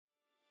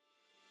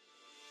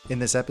In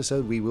this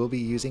episode, we will be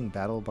using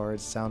BattleBards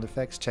sound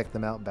effects. Check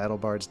them out,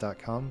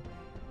 battlebards.com.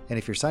 And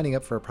if you're signing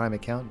up for a Prime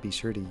account, be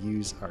sure to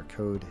use our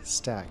code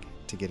STACK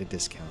to get a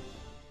discount.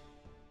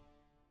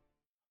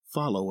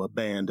 Follow a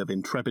band of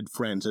intrepid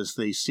friends as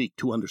they seek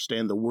to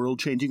understand the world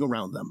changing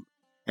around them,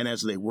 and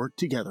as they work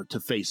together to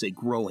face a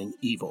growing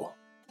evil.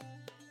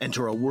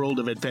 Enter a world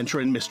of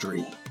adventure and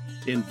mystery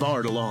in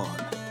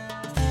Bardalon.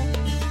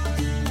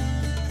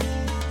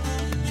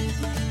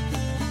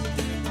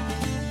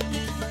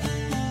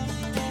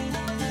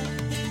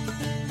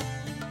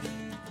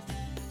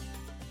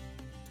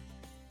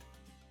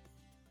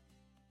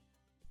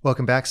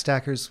 Welcome back,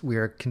 Stackers. We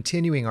are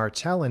continuing our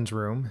challenge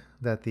room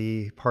that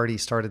the party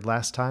started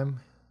last time,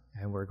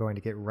 and we're going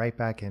to get right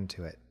back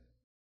into it.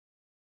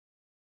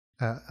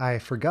 I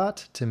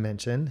forgot to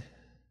mention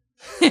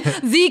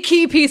the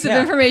key piece of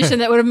information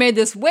that would have made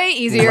this way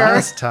easier.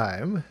 Last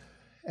time,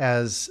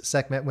 as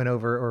Sekhmet went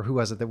over, or who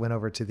was it that went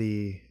over to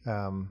the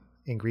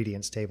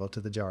ingredients table, to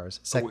the jars?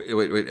 Wait.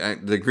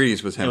 The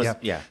ingredients was him.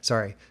 Yeah.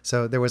 Sorry.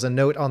 So there was a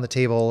note on the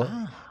table.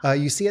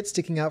 You see it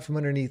sticking out from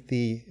underneath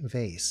the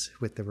vase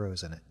with the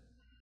rose in it.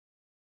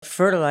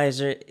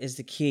 Fertilizer is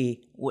the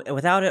key.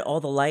 Without it,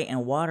 all the light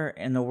and water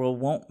in the world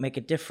won't make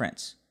a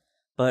difference.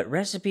 But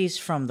recipes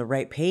from the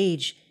right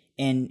page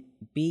in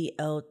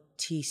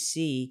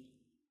BLTC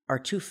are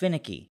too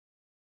finicky.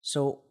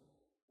 So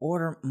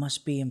order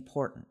must be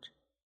important.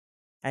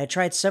 I had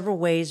tried several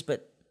ways,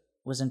 but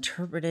was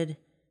interrupted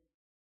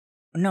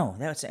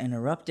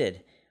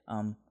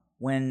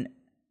when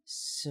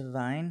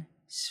Sven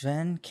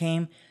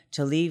came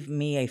to leave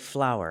me a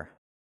flower.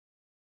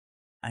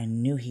 I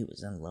knew he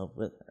was in love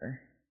with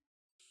her.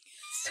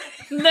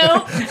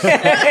 No.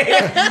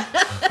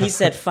 He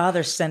said,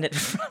 "Father sent it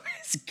from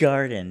his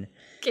garden."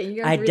 Okay,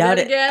 you I read doubt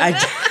that it. again?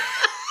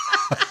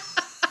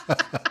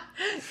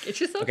 Get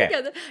yourself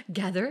together.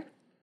 Gather.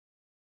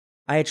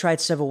 I had tried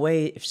several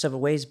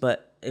ways,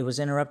 but it was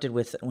interrupted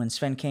with when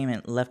Sven came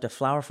and left a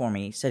flower for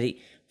me. He said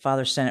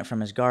Father sent it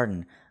from his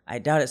garden. I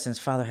doubt it since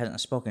Father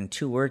hasn't spoken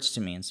 2 words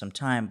to me in some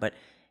time, but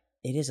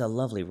it is a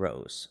lovely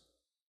rose.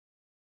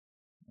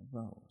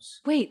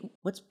 Rose. Wait.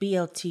 What's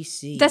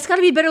BLTC? That's got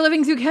to be Better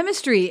Living Through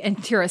Chemistry.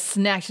 And Tira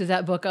snatches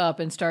that book up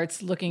and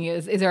starts looking.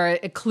 Is there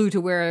a clue to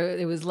where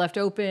it was left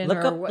open?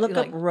 Look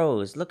up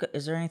rose.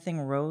 Is there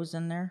anything rose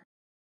in there?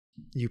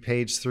 You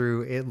page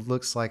through, it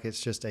looks like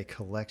it's just a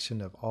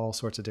collection of all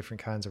sorts of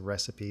different kinds of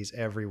recipes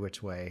every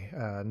which way.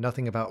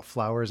 Nothing about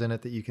flowers in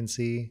it that you can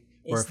see.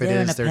 Or Is if there it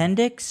an is, they're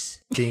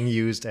appendix? being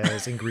used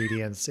as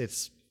ingredients.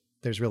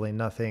 There's really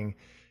nothing.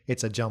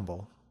 It's a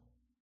jumble.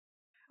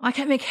 I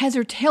can't make heads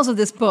or tails of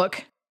this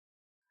book.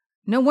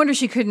 No wonder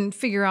she couldn't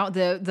figure out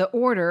the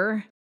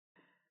order.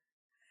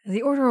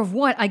 The order of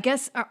what? I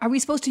guess, are we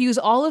supposed to use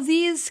all of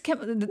these? What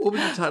was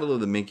the title of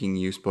the Making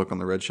Use book on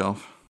the red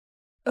shelf?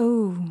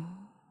 Oh.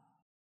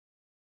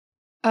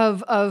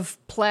 Of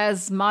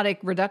plasmatic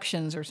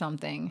reductions or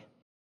something.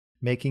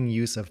 Making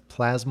use of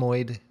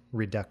plasmoid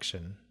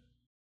reduction.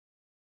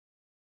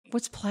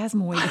 What's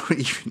plasmoid? I don't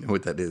even know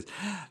what that is.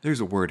 There's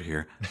a word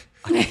here.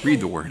 I can read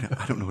the word.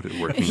 I don't know what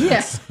the word means.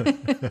 Yes.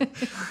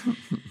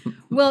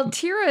 Well,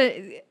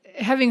 Tira,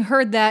 having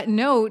heard that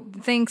note,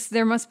 thinks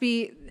there must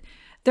be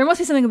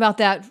something about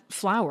that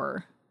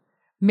flower.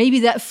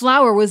 Maybe that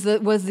flower was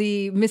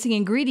the missing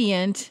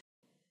ingredient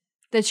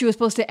that she was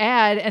supposed to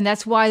add, and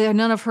that's why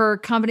none of her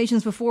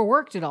combinations before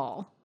worked at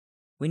all.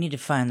 We need to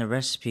find the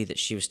recipe that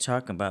she was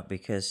talking about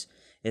because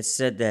it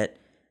said that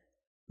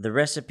the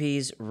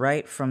recipes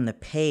right from the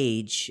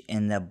page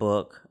in the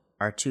book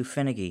are too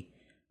finicky,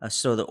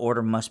 so the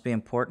order must be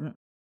important.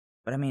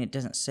 But I mean, it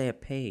doesn't say a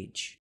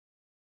page.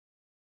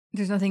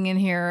 There's nothing in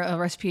here, a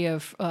recipe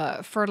of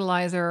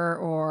fertilizer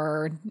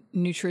or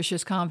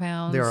nutritious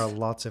compounds. There are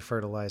lots of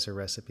fertilizer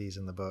recipes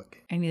in the book.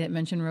 Any that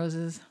mention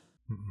roses?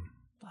 Mm-mm.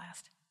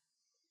 Blast.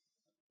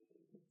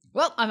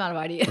 Well, I'm out of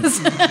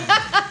ideas.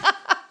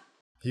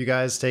 You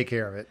guys take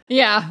care of it.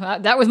 Yeah,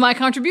 that was my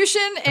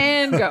contribution,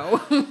 and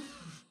go.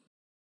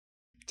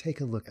 Take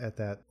a look at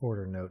that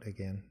order note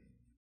again.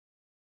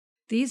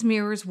 These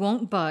mirrors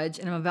won't budge,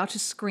 and I'm about to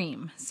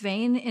scream.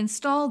 Svein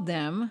installed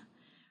them,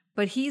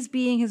 but he's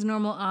being his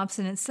normal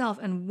obstinate self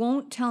and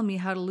won't tell me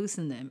how to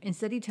loosen them.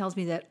 Instead, he tells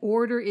me that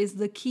order is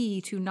the key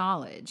to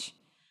knowledge,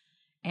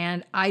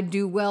 and I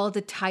do well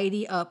to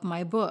tidy up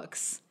my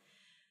books.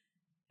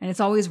 And it's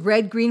always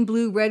red, green,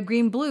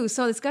 blue.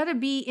 So it's got to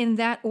be in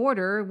that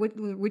order,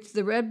 which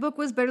the red book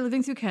was Better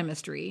Living Through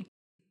Chemistry.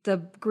 The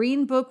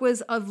green book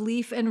was Of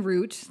Leaf and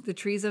Root, The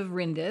Trees of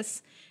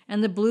Rindis.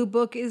 And the blue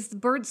book is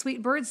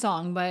Sweet Bird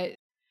Song. But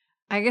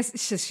I guess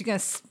it's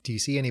just, Do you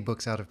see any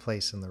books out of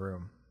place in the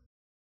room?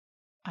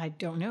 I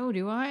don't know,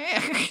 do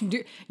I?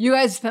 You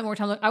guys spent more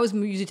time. I was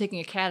usually taking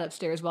a cat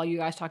upstairs while you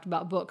guys talked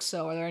about books.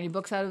 So are there any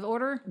books out of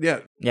order? Yeah.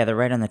 Yeah, they're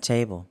right on the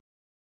table.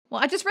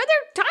 Well, I just read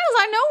their titles.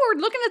 I know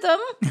we're looking at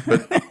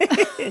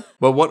them.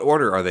 Well, what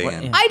order are they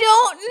in? Yeah. I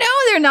don't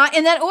know. They're not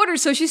in that order.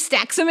 So she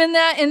stacks them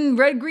in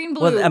red, green,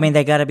 blue. Well, I mean,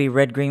 they got to be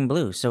red, green,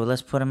 blue. So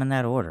let's put them in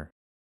that order.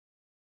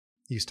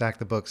 You stack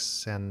the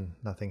books and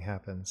nothing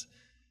happens.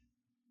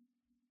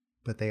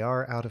 but they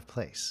are out of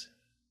place.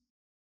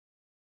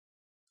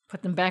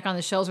 Put them back on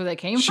the shelves where they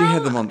came She from?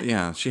 had them on.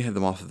 Yeah, she had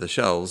them off of the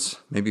shelves.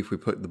 Maybe if we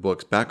put the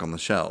books back on the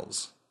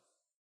shelves.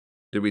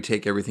 Did we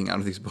take everything out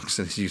of these books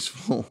that is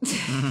useful?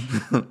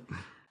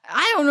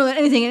 I don't know that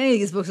anything in any of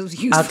these books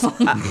was useful.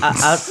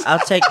 I'll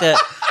take the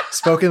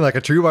Spoken like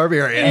a true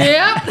barbarian.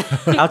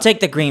 Yep. I'll take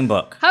the green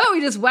book. How about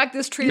we just whack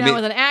this tree Give down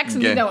me- with an axe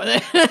and Okay. be done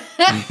with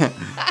it?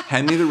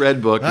 Hand me the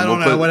red book. I and don't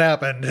we'll know put, what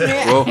happened.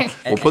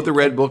 We'll put the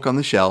red book on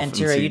the shelf. And And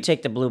Tira, see. you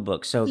take the blue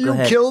book. So You go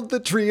ahead. killed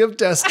the tree of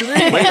destiny.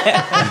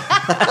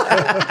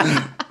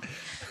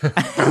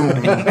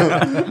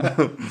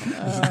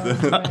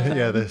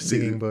 Yeah, the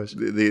singing bush.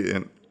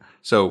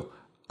 So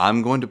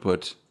I'm going to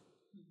put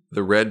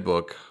the red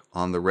book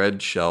on the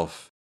red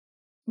shelf.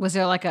 Was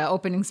there like an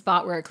opening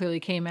spot where it clearly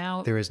came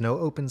out? There is no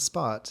open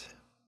spot.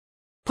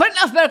 Put it in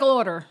alphabetical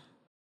order.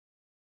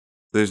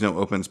 There's no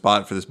open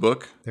spot for this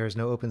book. There is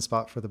no open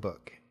spot for the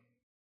book.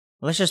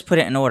 Let's just put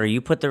it in order. You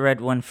put the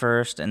red one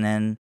first, and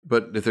then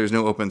But if there's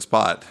no open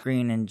spot,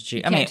 green and G.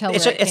 I can't mean, tell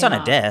it's where it on came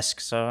a out. desk,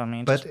 so I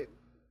mean. But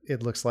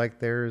it looks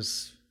like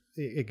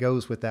it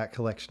goes with that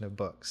collection of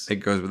books. it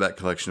goes with that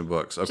collection of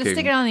books. Okay. Just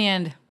stick it on the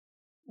end.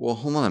 Well,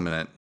 hold on a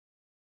minute.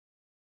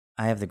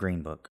 I have the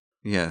green book,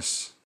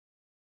 Yes.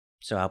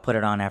 so I'll put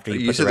it on after you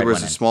You put said the red there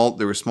was one in.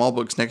 there were small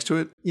books next to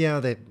it. Yeah,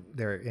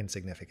 they're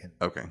insignificant.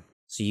 Okay.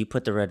 So you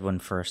put the red one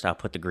first. I'll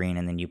put the green,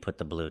 and then you put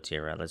the blue.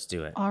 Tira, let's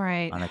do it. All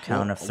right. On the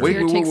count of Wait, three.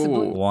 Tira takes the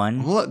blue. One,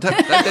 Hold on.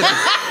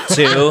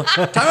 2.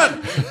 Time out.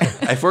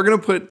 If we're gonna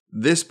put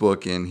this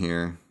book in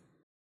here,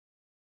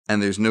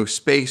 and there's no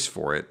space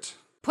for it,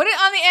 Put it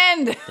on the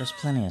end. There's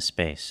plenty of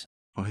space.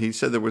 well, he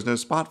said there was no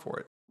spot for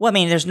it. Well, I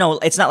mean, there's no.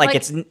 It's not like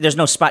there's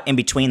no spot in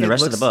between the It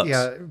rest of looks- the books.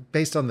 Yeah,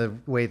 based on the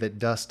way that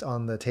dust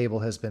on the table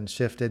has been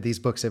shifted, these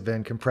books have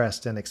been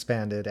compressed and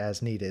expanded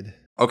as needed.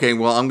 Okay,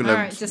 well, I'm gonna. All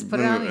right, just put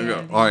it on the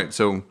end. All right,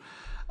 so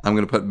I'm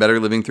gonna put Better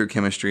Living Through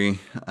Chemistry,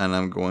 and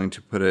I'm going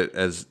to put it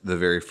as the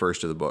very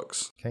first of the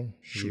books. Okay,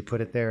 you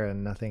put it there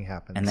and nothing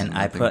happens. And then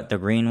I Nothing. put the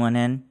green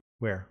one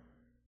Where?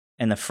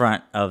 in the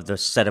front of the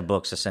set of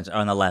books, essentially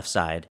on the left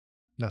side,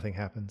 Nothing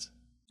happens.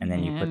 and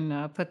then you put.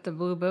 And put the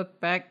blue book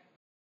back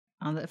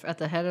at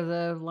the head of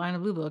the line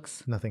of blue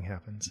books. Nothing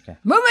happens.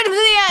 Move it to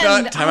the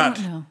end. Time I out.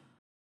 don't know.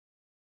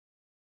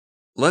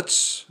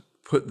 Let's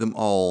put them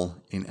all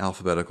in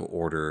alphabetical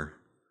order,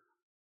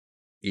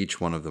 each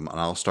one of them, and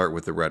I'll start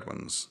with the red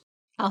ones.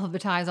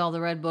 Alphabetize all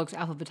the red books.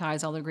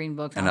 Alphabetize all the green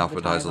books. And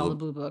alphabetize all the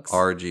blue books.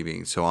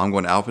 RGB. So I'm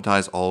going to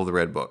alphabetize all of the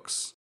red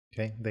books.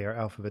 Okay, they are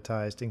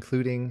alphabetized,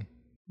 including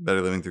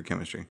Better Living Through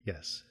Chemistry.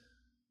 yes.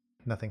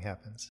 Nothing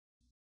happens.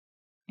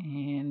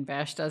 And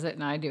Bash does it,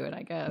 and I do it,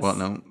 I guess. Well,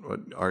 no,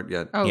 art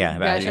yet. Oh, Yeah,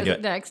 Bash you does do it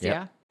it. next. Yep.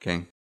 Yeah.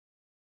 Okay.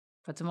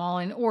 Puts them all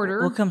in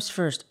order. What comes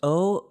first,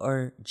 O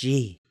or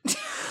G?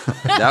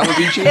 That would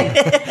be G.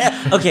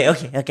 Okay,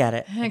 I got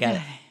it. I got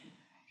it.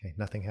 Okay,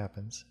 nothing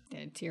happens.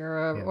 And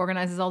Tira Yeah.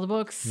 organizes all the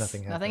books.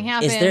 Nothing Nothing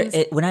happens. happens. Is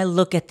there when I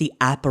look at the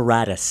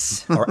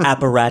apparatus or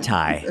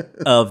apparati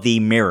of the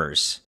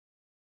mirrors?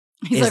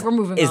 He's like, we're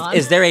moving on.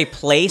 Is there a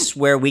place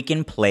where we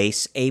can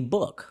place a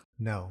book?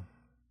 No.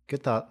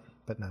 Good thought,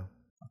 but no.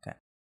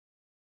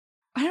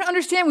 I don't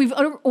understand. We've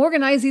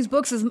organized these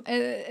books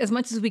as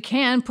much as we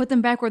can, put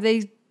them back where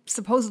they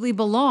supposedly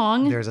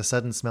belong. There's a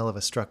sudden smell of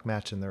a struck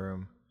match in the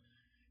room.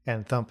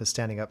 And Thump is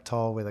standing up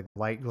tall with a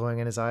light glowing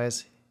in his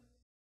eyes.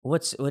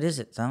 What is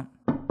it, Thump?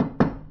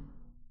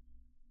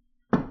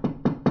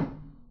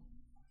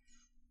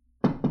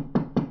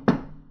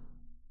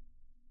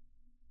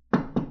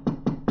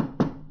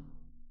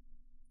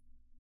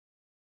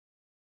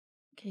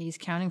 Okay, he's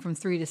counting from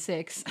 3 to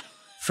 6.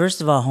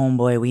 First of all,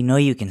 homeboy, we know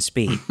you can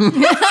speak.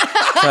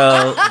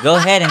 So go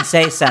ahead and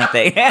say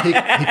something.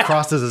 He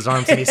crosses his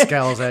arms and he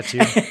scowls at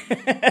you.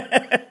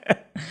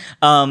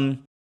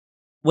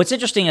 What's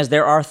interesting is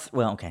there are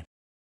okay.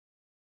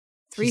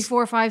 3,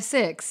 4, 5,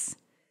 6.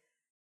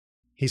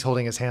 He's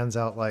holding his hands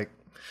out like,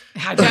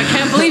 I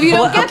can't believe you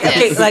don't get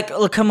Okay, this. like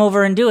look, come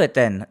over and do it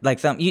then. Like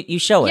Thump, you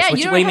show us. Yeah, what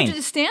you what don't do you have mean? to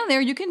just stand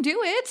there. You can do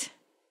it.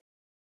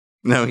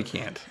 No, he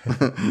can't.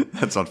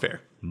 That's not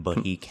fair.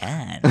 But he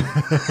can.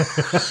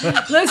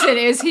 Listen,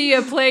 is he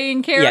a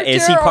playing character? Yeah,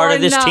 is he part or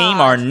of this not? team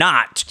or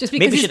not? Just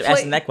Maybe because we he's should ask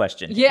play- him that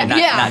question. Yeah, Not-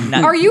 yeah.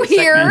 not- Are you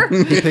here?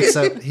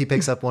 he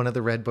picks up one of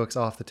the red books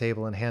off the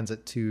table and hands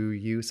it to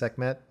you,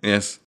 Sekhmet.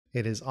 Yes.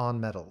 It is On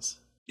Metals.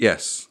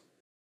 Yes.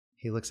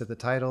 He looks at the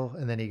title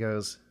and then he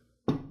goes,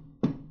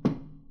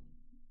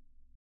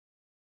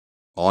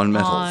 On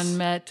metals. On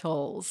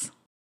metals.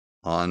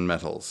 On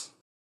metals.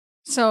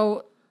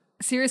 So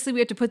seriously, we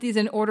have to put these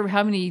in order of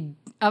how many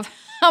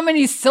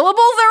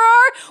syllables there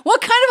are? What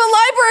kind of a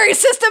library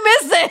system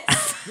is this?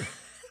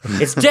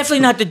 It's definitely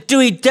not the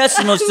Dewey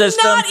Decimal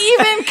System. Not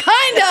even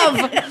kind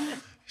of.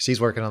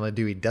 she's working on the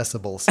Dewey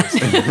Decibel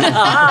system.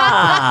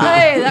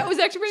 Hey, that was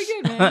actually pretty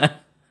good, man.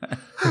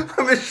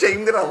 I'm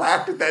ashamed that I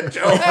laughed at that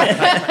joke.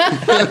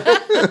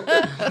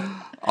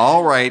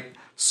 All right.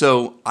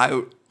 So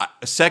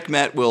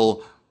Sekhmet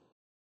will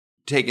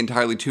take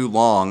entirely too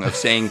long of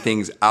saying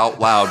things out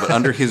loud, but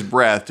under his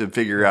breath to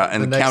figure out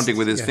and counting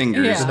with his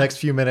fingers. Yeah. The next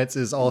few minutes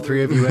is all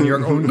three of you in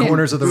your own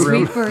corners of the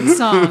room. Sweet bird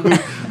song.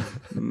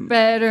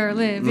 Better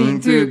living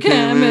through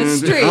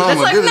chemistry. Oh, That's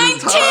my like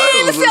goodness,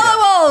 19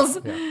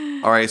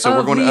 syllables. All right, so we're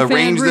Of going to leaf and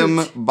arrange them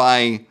root.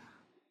 by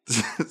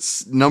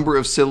number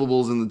of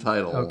syllables in the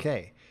title.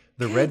 Okay.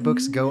 The red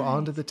books go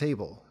onto the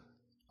table.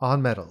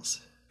 On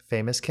metals.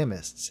 Famous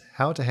chemists.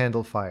 How to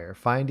handle fire.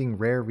 Finding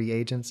rare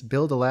reagents.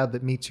 Build a lab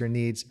that meets your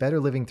needs. Better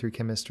living through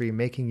chemistry.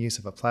 Making use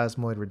of a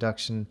plasmoid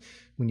reduction.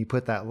 When you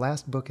put that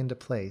last book into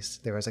place,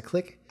 there is a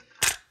click,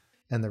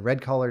 and the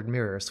red-collared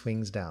mirror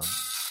swings down.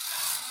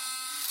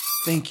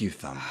 Thank you,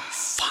 Thumb.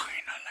 Finally.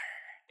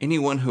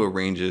 Anyone who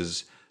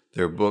arranges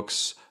their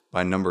books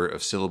by number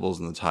of syllables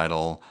in the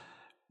title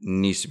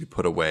needs to be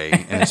put away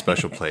in a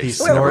special place. He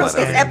snorts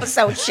This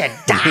episode should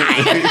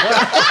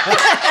die.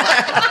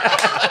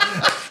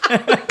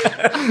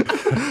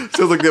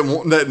 So like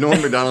that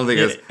Norm Macdonald thing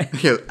is, I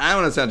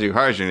don't want to sound too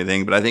harsh or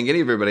anything, but I think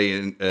everybody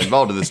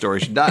involved in this story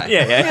should die.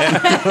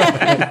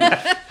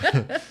 yeah.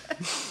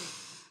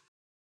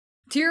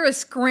 Tira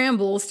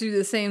scrambles to do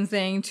the same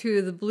thing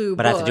to the blue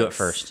But I have to do it books.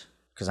 first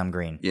because I'm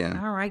green. Yeah.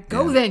 All right,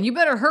 go then. You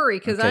better hurry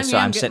because Okay, I'm so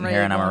I'm getting sitting ready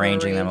here to and I'm go on a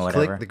arranging them or rage.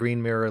 whatever. Click, the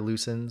green mirror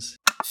loosens.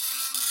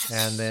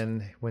 And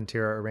then when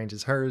Tira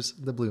arranges hers,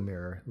 the blue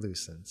mirror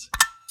loosens.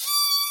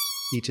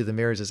 Each of the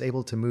mirrors is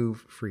able to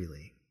move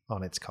freely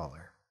on its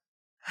collar.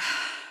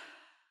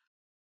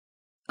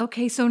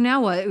 Okay, so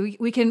now what?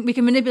 We can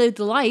manipulate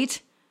the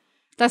light.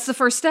 That's the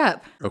first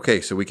step.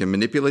 Okay, so we can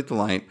manipulate the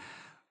light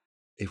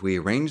if we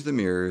arrange the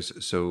mirrors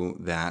so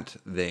that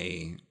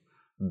they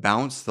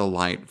bounce the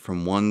light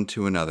from one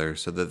to another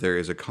so that there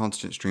is a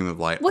constant stream of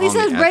light. Well, he on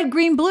the says red,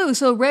 green, blue.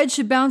 So red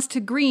should bounce to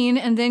green,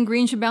 and then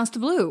green should bounce to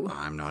blue.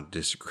 I'm not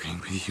disagreeing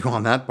with you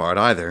on that part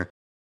either.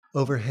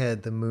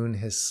 Overhead, the moon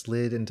has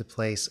slid into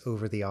place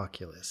over the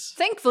oculus.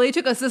 Thankfully, it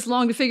took us this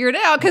long to figure it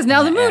out because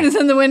now the moon is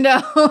in the window.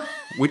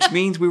 Which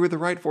means we were the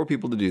right four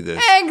people to do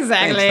this.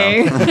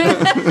 Exactly.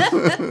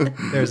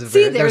 There's a,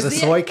 See, there's a there's the-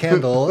 soy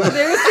candle. There's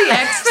the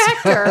X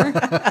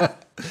factor.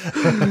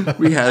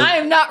 We had. I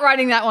am not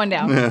writing that one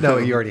down. No,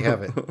 you already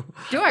have it.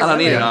 Do I? don't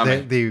need really? it on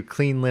me. The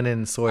clean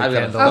linen soy I've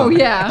got a candle Oh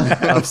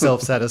yeah. of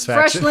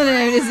self-satisfaction. Fresh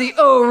linen is the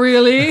oh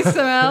really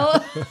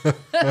smell.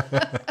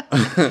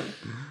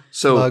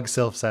 So Mug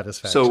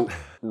self-satisfaction. So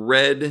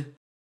red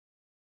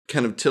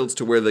kind of tilts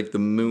to where like the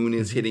moon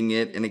is hitting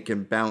it, and it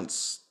can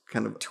bounce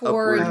kind of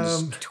Toward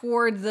upwards.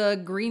 toward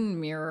the green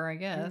mirror, I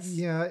guess.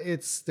 yeah,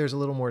 there's a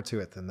little more to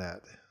it than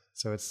that.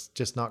 So it's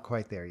just not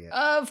quite there yet.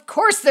 Of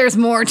course, there's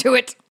more to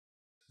it.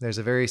 There's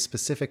a very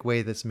specific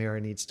way this mirror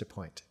needs to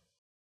point.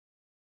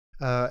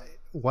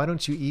 Why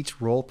don't you each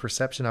roll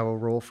perception? I will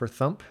roll for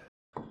Thump.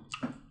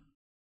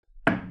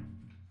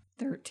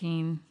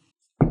 13.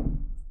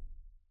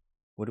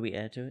 What do we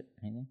add to it?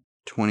 Anything?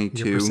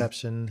 22. Your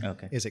perception,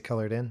 Okay. is it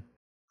colored in?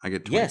 I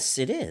get 20. Yes,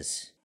 it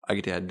is. I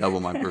get to add double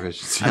my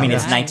proficiency. I mean,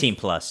 it's Nice. 19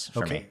 plus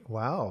for Okay, me.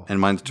 wow. and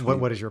mine's 20.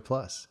 What is your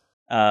plus?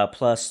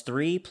 Plus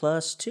 3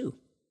 plus 2.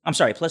 I'm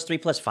sorry, plus 3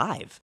 plus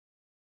 5.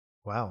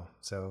 Wow,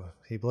 so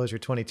he blows your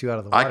 22 out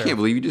of the water. I can't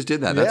believe you just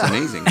did that. That's Yeah.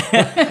 amazing.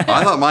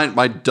 I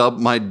thought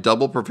my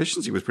double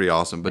proficiency was pretty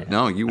awesome, but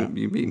no, you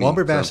beat me.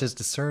 Womberbash so. has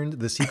discerned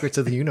the secrets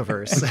of the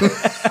universe.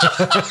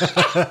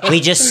 We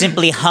just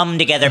simply hum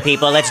together,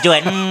 people. Let's do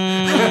it.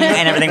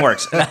 And everything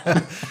works.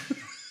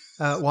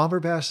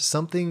 Womberbash,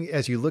 something,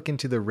 as you look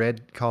into the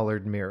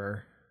red-collared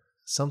mirror,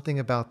 something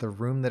about the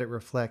room that it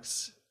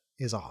reflects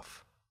is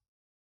off.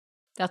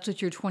 That's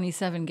what your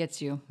 27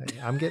 gets you.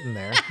 I'm getting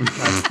there.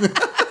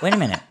 Wait a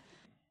minute.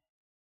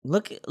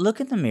 Look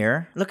in the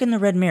mirror. Look in the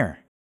red mirror.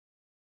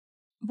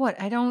 What?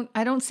 I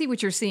don't see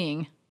what you're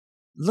seeing.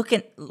 Look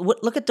at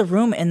the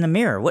room in the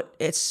mirror. What?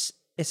 It's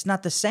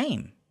not the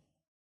same.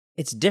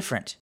 It's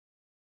different.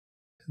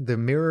 The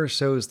mirror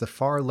shows the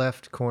far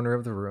left corner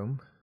of the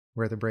room,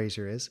 where the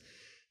brazier is.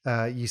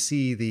 You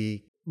see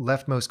the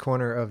leftmost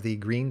corner of the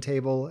green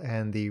table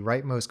and the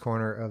rightmost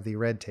corner of the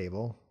red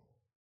table,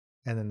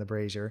 and then the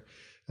brazier.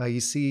 You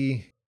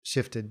see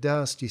shifted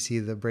dust, you see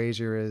the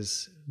brazier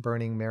is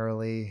burning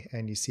merrily,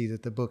 and you see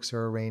that the books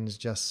are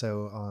arranged just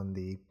so on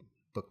the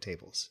book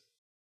tables.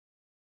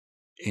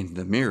 In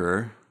the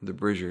mirror, the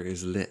brazier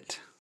is lit.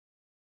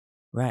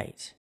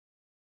 Right.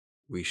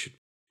 We should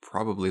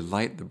probably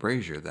light the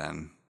brazier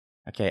then.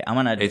 Okay, I'm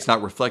gonna. It's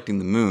not reflecting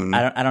the moon.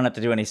 I don't have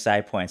to do any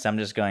side points. I'm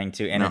just going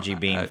to energy No,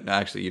 beam.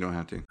 actually, you don't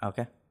have to.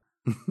 Okay.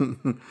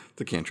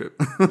 It's a cantrip.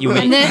 You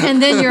And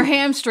then your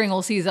hamstring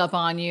will seize up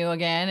on you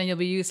again, and you'll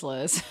be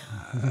useless.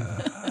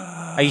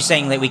 Are you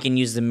saying that we can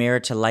use the mirror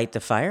to light the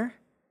fire?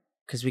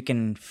 Because we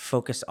can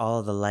focus all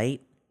of the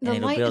light and The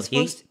it'll light build is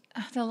heat.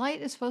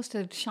 supposed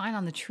to shine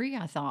on the tree.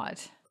 I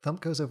thought.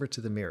 Thump goes over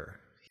to the mirror.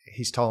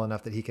 He's tall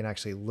enough that he can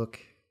actually look.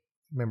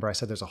 Remember, I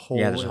said there's a hole.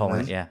 Yeah, there's a hole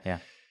in the- it. Yeah.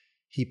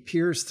 He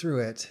peers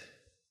through it,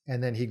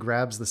 and then he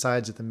grabs the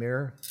sides of the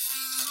mirror.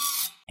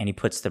 And he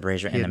puts the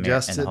brazier He in the mirror.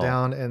 adjusts in it the hole.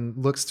 down and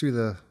looks through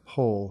the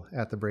hole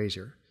at the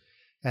brazier.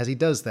 As he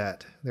does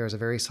that, there's a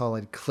very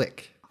solid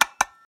click,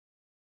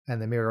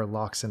 and the mirror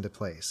locks into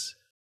place.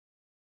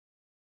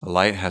 The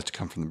light has to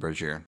come from the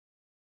brazier,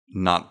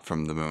 not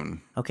from the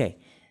moon. Okay.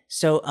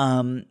 So,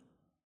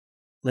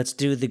 let's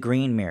do the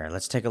green mirror.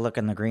 Let's take a look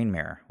in the green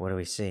mirror. What do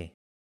we see?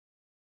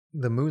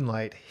 The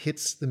moonlight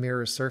hits the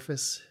mirror's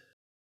surface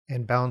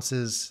and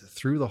bounces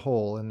through the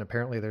hole, and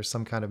apparently there's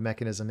some kind of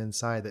mechanism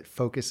inside that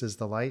focuses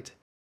the light.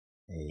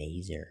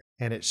 Laser.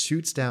 And it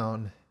shoots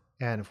down,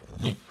 and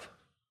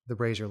the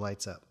brazier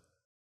lights up.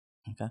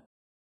 Okay.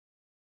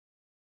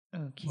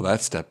 Okay. Well,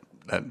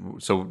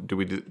 so can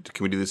we do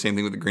the same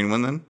thing with the green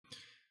one then?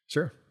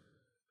 Sure.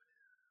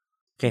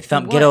 Okay,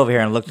 Thump, get over here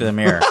and look through the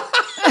mirror.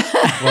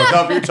 Well,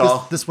 Thump, you're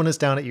tall. This one is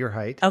down at your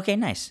height. Okay,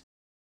 nice.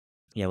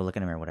 Yeah, we'll look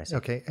in the mirror. What I see.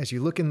 Okay, as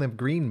you look in the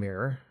green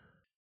mirror,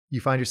 you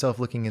find yourself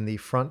looking in the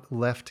front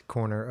left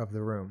corner of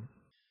the room.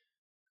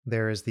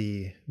 There is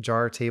the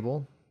jar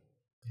table,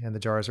 and the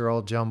jars are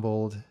all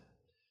jumbled.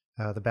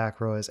 The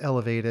back row is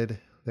elevated.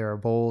 There are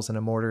bowls and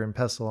a mortar and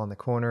pestle on the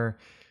corner.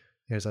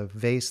 There's a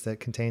vase that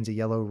contains a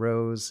yellow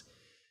rose,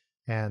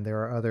 and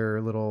there are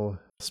other little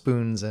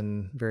spoons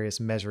and various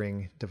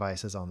measuring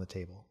devices on the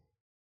table.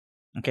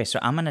 Okay, so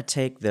I'm going to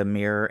take the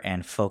mirror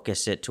and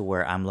focus it to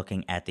where I'm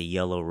looking at the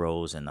yellow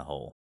rose in the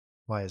hole.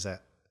 Why is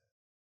that?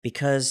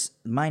 Because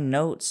my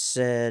notes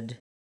said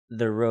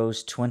the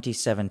rose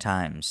 27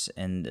 times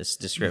in this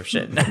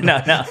description.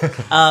 No.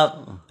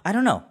 I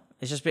don't know.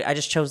 I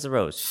just chose the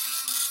rose.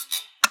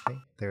 Okay,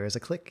 there is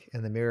a click,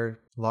 and the mirror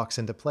locks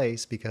into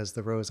place because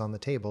the rose on the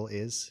table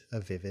is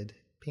a vivid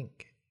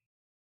pink.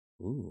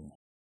 Ooh.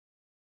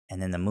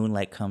 And then the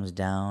moonlight comes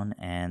down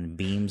and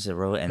beams the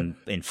rose and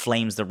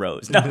inflames the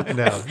rose. No.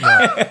 No.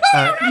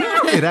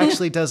 It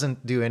actually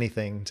doesn't do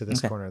anything to this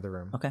corner of the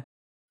room. Okay.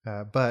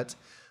 But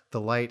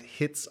the light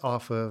hits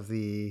off of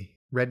the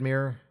red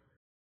mirror.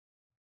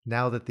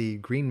 Now that the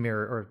green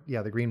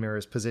mirror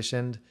is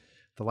positioned,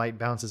 the light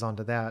bounces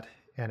onto that,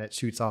 and it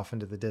shoots off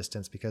into the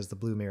distance because the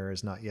blue mirror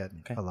is not yet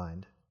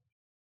aligned.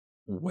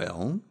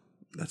 Well,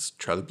 let's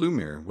try the blue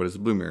mirror. What is the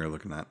blue mirror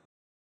looking at?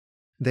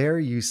 There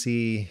you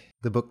see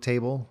the book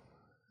table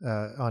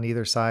on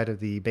either side of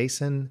the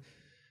basin.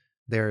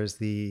 There's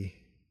the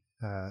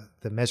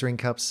measuring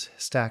cups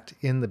stacked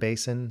in the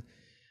basin.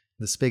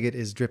 The spigot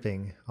is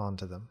dripping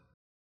onto them.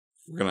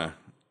 We're going to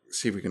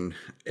see if we can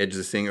edge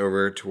this thing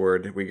over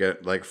toward we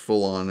get like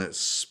full on,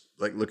 it's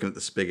like looking at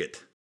the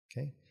spigot.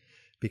 Okay.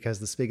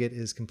 Because the spigot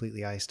is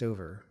completely iced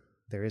over,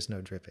 there is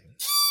no dripping.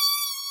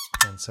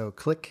 And so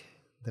click,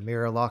 the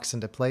mirror locks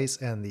into place,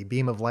 and the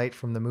beam of light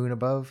from the moon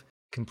above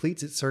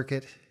completes its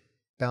circuit,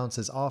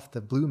 bounces off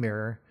the blue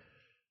mirror,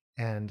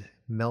 and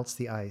melts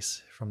the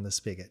ice from the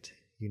spigot.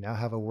 You now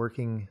have a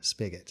working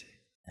spigot.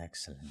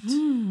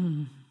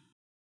 Excellent.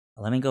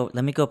 Let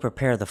me go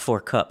prepare the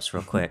 4 cups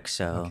real quick.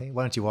 So Okay,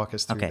 why don't you walk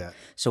us through that?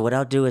 So what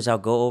I'll do is I'll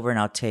go over and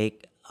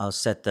I'll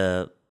set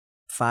the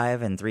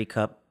 5 and 3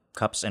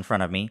 cups in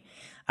front of me.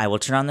 I will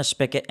turn on the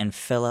spigot and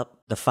fill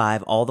up the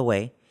 5 all the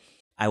way.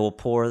 I will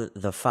pour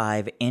the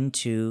 5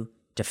 to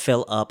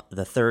fill up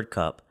the 3rd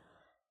cup.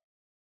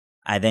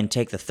 I then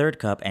take the 3rd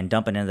cup and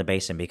dump it into the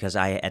basin because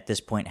I, at this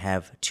point,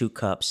 have 2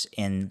 cups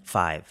in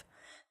 5.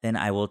 Then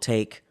I will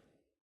take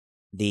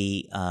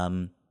the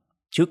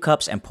 2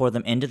 cups and pour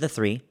them into the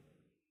 3.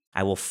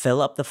 I will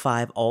fill up the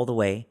 5 all the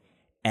way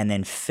and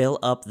then fill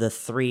up the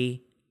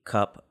 3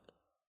 cup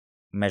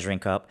measuring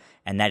cup,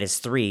 and that is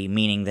 3,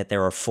 meaning that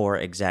there are 4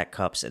 exact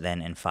cups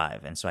then in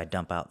 5. And so I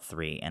dump out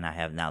 3, and I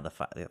have now the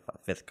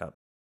 5th cup.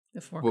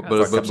 The 4 But-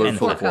 cups. but- but- And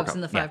 4 but- cups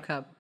in the 5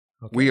 cup.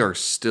 Okay. We are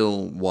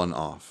still 1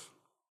 off.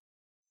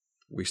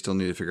 We still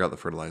need to figure out the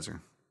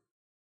fertilizer.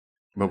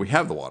 But we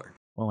have the water.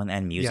 Well,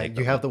 and music. Yeah,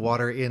 you have the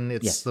water in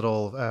its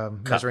little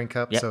measuring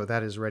cup, Yep. so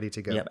that is ready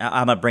to go. Yep,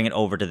 I'm going to bring it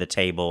over to the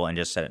table and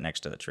just set it next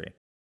to the tree.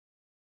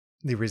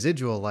 The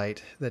residual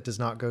light that does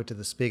not go to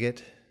the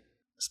spigot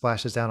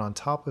splashes down on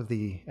top of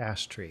the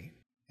ash tree,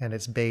 and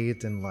it's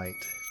bathed in light.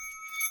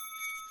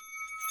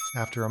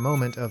 After a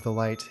moment of the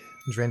light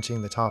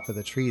drenching the top of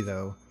the tree,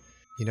 though,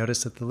 you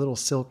notice that the little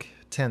silk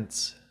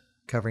tents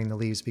covering the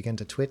leaves begin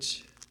to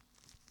twitch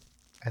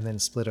and then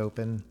split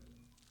open,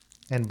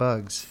 and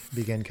bugs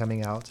begin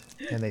coming out,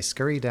 and they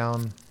scurry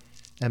down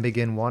and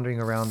begin wandering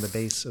around the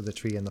base of the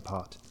tree in the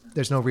pot.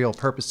 There's no real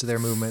purpose to their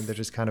movement. They're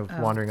just kind of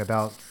wandering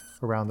about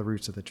around the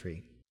roots of the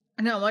tree.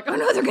 I know, I'm like, oh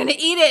no, they're going to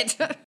eat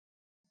it.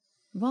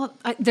 Well,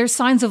 there's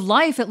signs of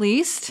life at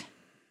least.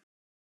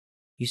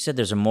 You said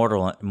there's a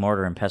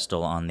mortar and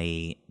pestle on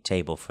the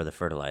table for the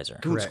fertilizer.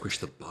 Don't Correct. squish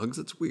the bugs.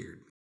 That's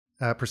weird.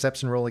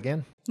 Perception roll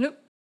again. Nope.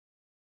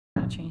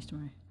 I changed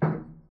my...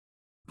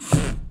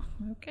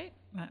 Okay,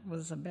 that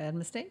was a bad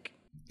mistake.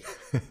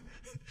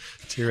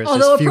 Tira's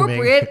Although just fuming.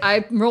 appropriate,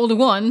 I rolled a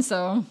 1,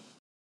 so...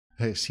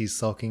 She's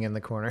sulking in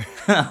the corner.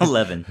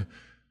 11.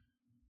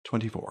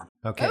 24.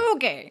 Okay.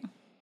 Okay.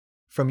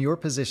 From your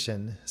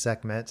position,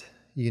 Sekhmet,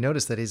 you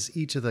notice that as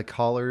each of the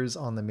collars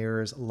on the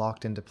mirrors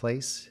locked into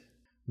place,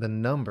 the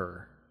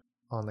number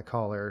on the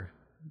collar,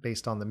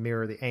 based on the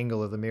mirror, the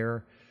angle of the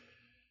mirror,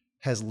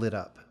 has lit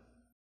up.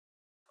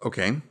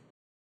 Okay.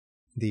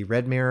 The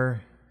red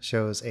mirror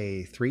shows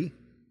a 3.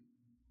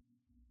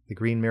 The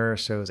green mirror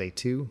shows a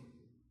 2.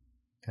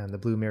 And the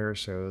blue mirror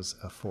shows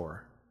a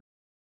 4.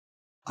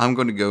 I'm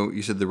going to go.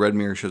 You said the red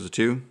mirror shows a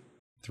 2?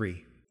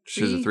 3.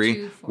 Shows a 3, 3?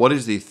 2, 4. What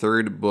is the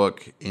third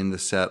book in the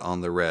set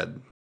on the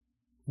red?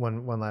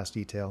 One last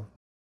detail.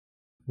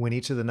 When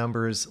each of the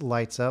numbers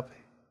lights up,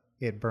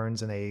 it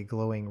burns in a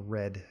glowing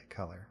red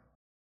color.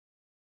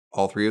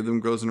 All 3 of them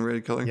glows in a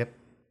red color? Yep.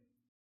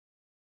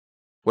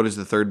 What is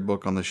the third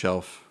book on the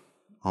shelf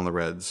on the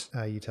reds?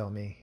 You tell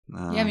me.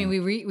 Yeah, I mean,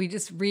 we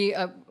just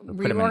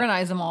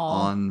reorganize them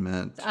all. On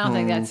metal. I don't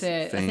think that's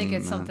it. I think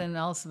it's fame. something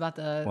else about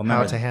the. Well, How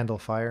remember, to Handle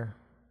Fire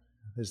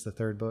is the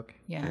third book.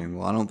 Yeah. Okay,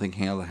 well, I don't think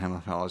Hannah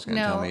Hammerfell is going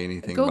to No. tell me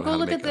anything Go about how to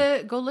look make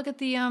at go look at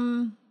the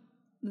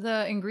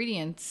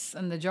ingredients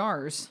and the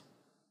jars.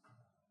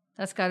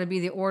 That's got to be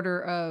the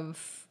order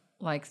of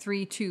like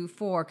 3, 2,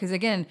 4. Because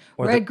again,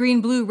 Or red, the- green,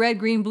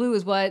 blue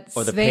is what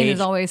Or the Svein is page-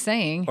 always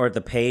saying. or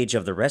the page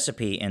of the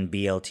recipe in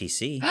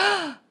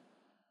BLTC.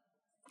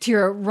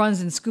 Tira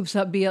runs and scoops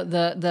up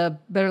the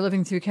Better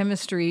Living Through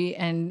Chemistry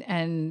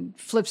and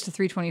flips to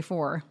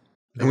 324.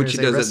 And when she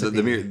There's a does it,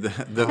 the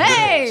recipe.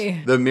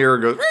 Hey! the mirror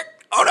goes,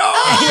 oh no!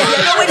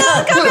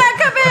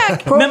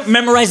 Come back!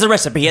 Memorize the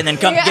recipe and then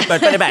put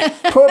it back.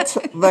 Put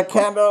the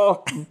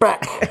candle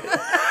back.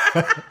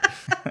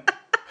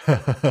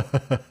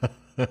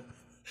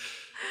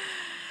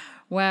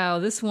 Wow,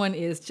 this one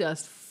is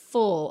just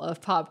full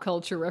of pop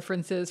culture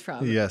references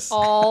from Yes.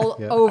 all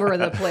over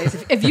the place.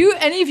 If you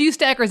any of you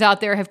stackers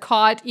out there have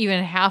caught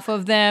even half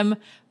of them,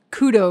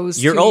 kudos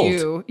You're to old.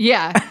 you.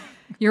 Yeah.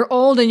 You're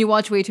old and you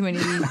watch way too many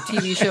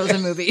TV shows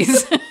and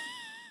movies.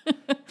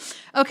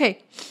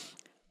 Okay.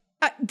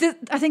 I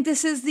think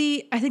this is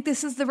the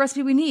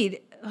recipe we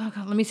need. Oh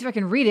God, let me see if I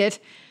can read it.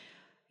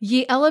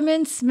 Ye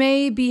elements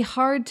may be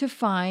hard to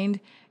find,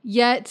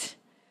 yet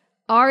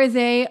are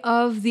they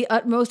of the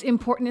utmost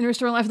important in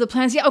restoring life of the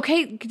plants? Yeah,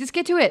 okay, just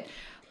get to it.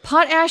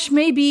 Potash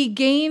may be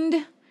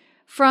gained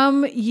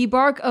from ye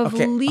bark of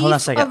Okay, leaf hold on a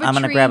second. of a I'm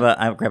gonna tree.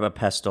 grab a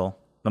pestle,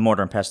 the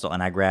mortar and pestle,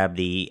 and I grab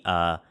the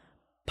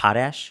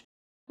potash.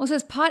 Well, it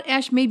says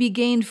potash may be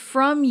gained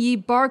from ye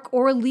bark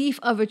or leaf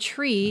of a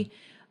tree,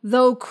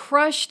 though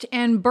crushed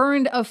and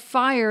burned of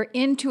fire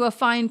into a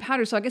fine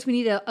powder. So I guess we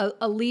need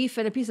a leaf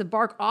and a piece of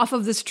bark off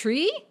of this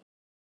tree?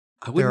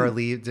 There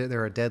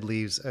are dead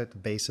leaves at the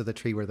base of the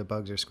tree where the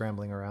bugs are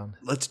scrambling around.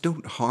 Let's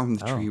don't harm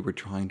the tree we're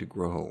trying to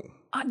grow.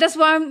 That's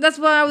why I was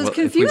Well, if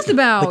confused we-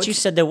 about. But you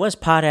said there was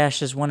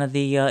potash as one of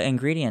the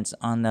ingredients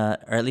on the,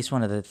 or at least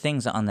one of the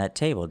things on that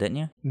table, didn't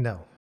you?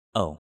 No,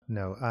 Oh,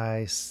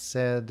 I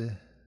said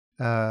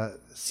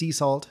sea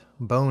salt,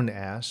 bone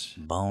ash,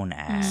 bone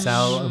ash.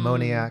 sal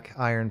ammoniac,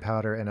 iron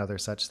powder, and other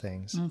such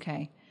things.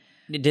 Okay.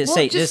 Did it Well,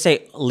 say did it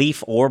say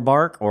leaf or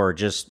bark or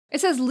just? It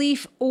says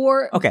leaf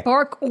or Okay.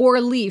 bark or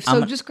leaf. So I'm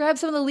gonna- just grab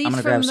some of the leaves I'm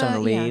gonna from grab some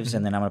of the yeah. leaves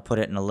and then I'm gonna put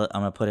it in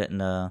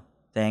the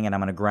thing and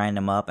I'm gonna grind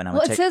them up and I'm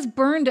Well, gonna it take. says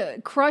burned,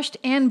 crushed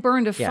and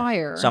burned of Yeah.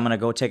 fire. So I'm gonna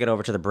go take it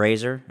over to the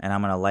brazier and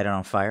I'm gonna light it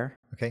on fire.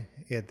 Okay,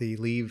 the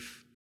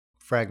leaf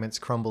fragments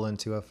crumble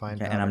into a fine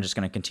Okay, powder. and I'm just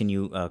gonna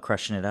continue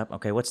crushing it up.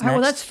 Okay, what's All right,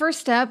 next? well, that's first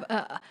step.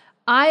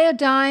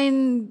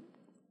 Iodine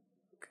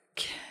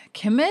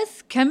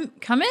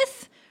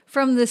cometh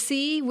from the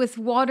sea with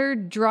water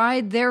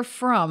dried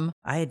therefrom.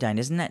 Iodine,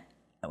 isn't that?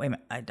 Wait a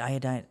minute,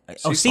 iodine.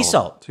 Sea Sea salt.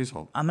 salt. Sea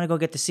salt. I'm gonna go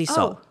get the sea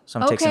salt. So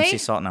I'm gonna take some okay. sea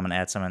salt and I'm gonna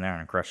add some in there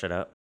and crush it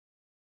up.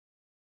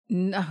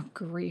 No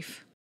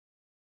grief.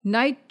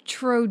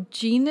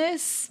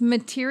 Nitrogenous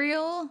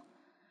material?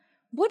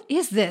 What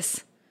is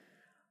this?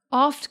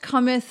 Oft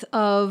cometh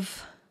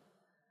of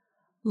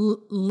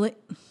lying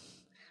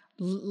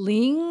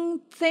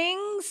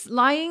things?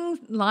 Lying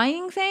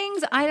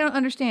things? I don't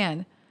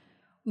understand.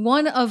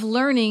 One of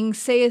learning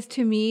saith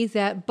to me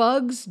that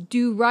bugs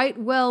do right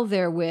well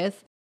therewith,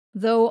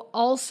 though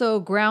also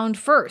ground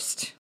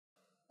first.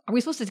 Are we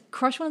supposed to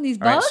crush one of these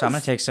All right, bugs? so I'm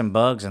gonna take some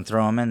bugs and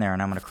throw them in there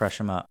and I'm gonna crush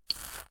them up.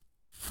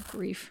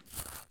 Grief.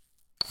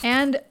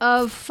 And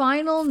of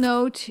final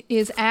note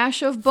is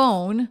ash of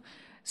bone,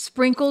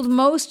 sprinkled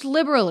most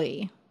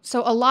liberally.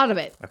 So a lot of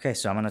it. Okay,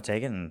 so I'm gonna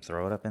take it and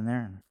throw it up in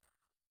there.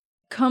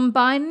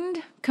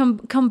 Combined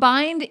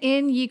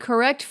in ye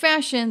correct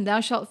fashion, thou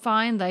shalt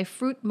find thy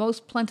fruit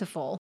most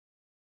plentiful.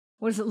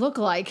 What does it look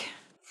like?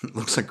 It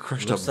looks like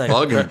crushed Looks up like-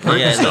 bug and burnt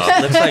yeah,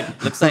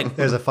 stuff. looks like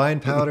There's a fine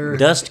powder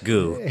dust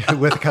goo.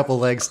 with a couple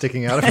legs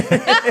sticking out of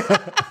it.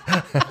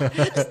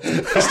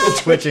 Still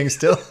twitching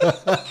still.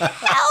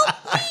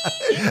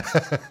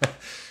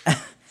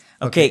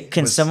 Okay,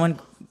 can someone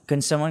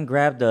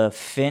grab the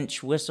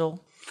Finch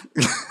whistle?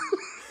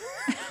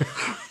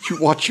 You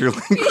watch your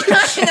language.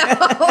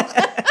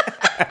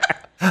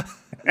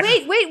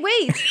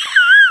 Wait.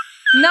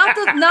 Not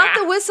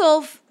the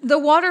whistle, the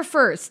water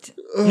first.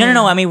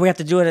 No. I mean, we have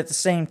to do it at the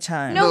same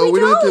time. No, we we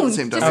don't don't. do it at the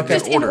same time. Just, Okay.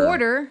 just in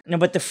order. No,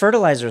 but the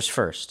fertilizer's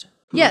first.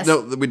 Yes.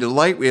 No, we did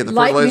light. We had the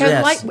Light, we fertilizer.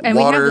 have Yes. light, and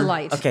we have water. the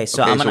light. Okay,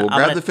 so Okay, I'm gonna we'll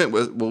grab I'm the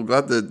gonna, fin. We'll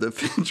grab the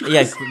finch.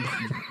 yeah.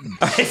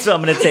 All right, so I'm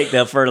gonna take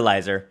the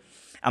fertilizer.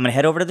 I'm gonna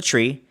head over to the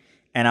tree,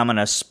 and I'm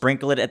gonna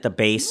sprinkle it at the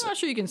base. I'm not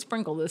sure you can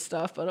sprinkle this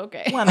stuff, but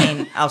okay. Well, I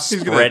mean, I'll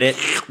spread it.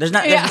 There's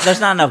not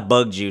enough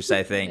bug juice,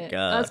 I think.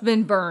 That's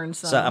been burned.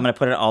 So I'm gonna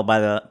put it all by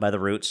the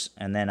roots,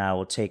 and then I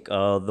will take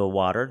the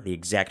water, the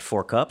exact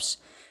 4 cups,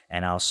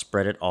 and I'll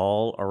spread it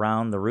all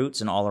around the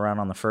roots and all around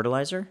on the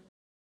fertilizer.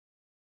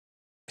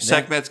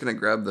 Sackmat's going to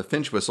grab the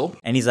finch whistle.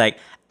 And he's like,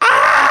 ah!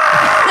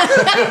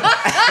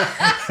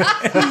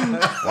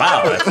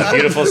 Wow, that's a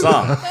beautiful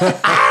song.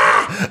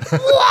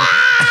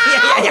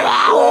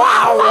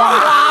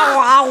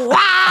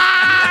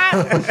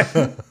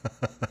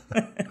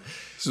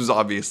 This was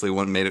obviously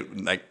one made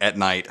it like at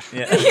night.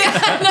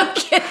 Yeah, no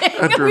kidding.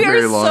 After We a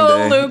very are long so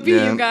day. loopy,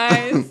 Yeah. you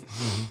guys.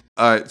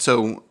 All right,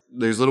 so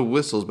there's little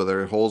whistles, but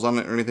there are holes on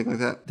it or anything like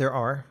that? There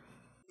are.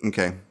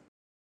 Okay.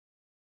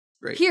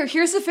 Great.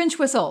 Here's the finch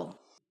whistle.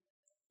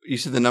 You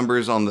said the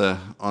numbers on the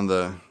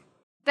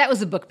That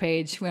was a book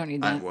page. We don't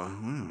need that. well, I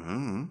don't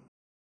know.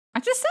 I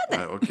just said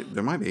that. Okay,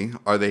 there might be.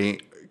 Are they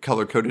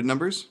color-coded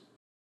numbers?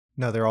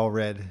 No, they're all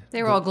red.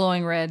 They were all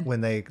glowing red. When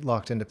they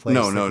locked into place.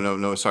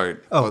 No. Sorry.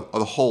 Oh. Are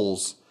the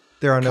holes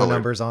There are no colored?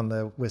 numbers on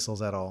the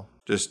whistles at all.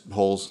 Just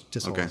holes?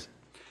 Just okay. holes.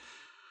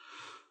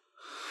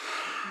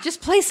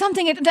 Just play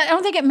something. I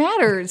don't think it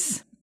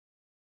matters.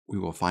 We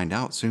will find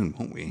out soon,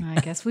 won't we? I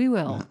guess we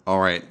will.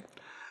 All right.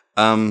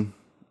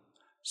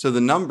 So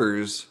the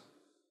numbers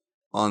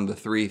on the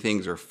 3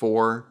 things are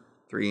 4,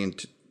 3,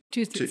 and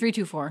 3,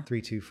 2, 4.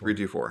 3, 2, 4. 3,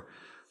 2, 4.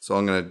 So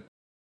I'm gonna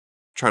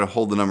try to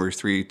hold the numbers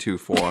 3, 2,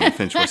 4 on the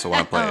finch whistle when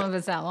I play I don't know it. if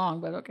it's that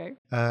long, but okay.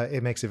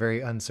 It makes a very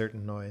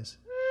uncertain noise.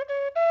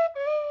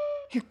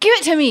 Here, give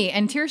it to me.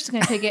 And Tyr's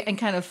going to take it and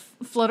kind of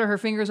flutter her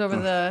fingers over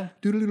the.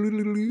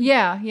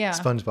 Yeah.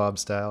 SpongeBob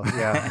style.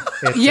 Yeah.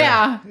 It,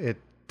 Yeah. It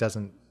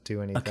doesn't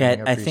do anything. Okay,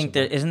 I think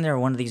appreciable. isn't there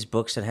one of these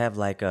books that have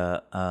like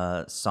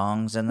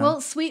songs in them?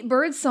 Well, Sweet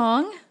Bird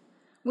Song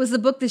was the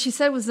book that she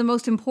said was the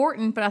most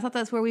important, but I thought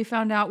that's where we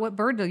found out what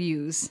bird to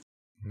use.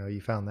 No,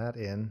 you found that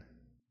in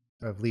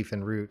Of Leaf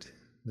and Root,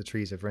 The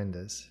Trees of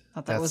Rindis. I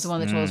thought that was the one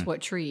that told us what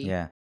tree.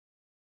 yeah.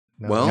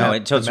 No, Well- the No,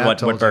 map- it tells the you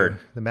map what bird.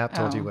 The map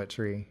told you Oh. what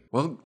tree.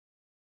 Well,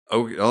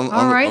 All right,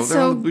 there on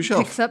so the blue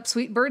shelf. picks up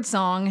Sweet Bird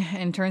Song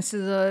and turns to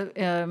the.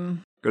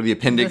 Go to the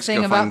appendix. thing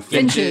Go about find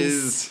finches.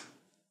 finches.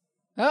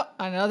 Oh,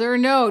 another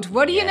note.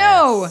 What do you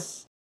know?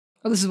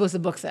 Oh, this is what the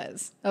book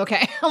says.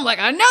 Okay. I'm like,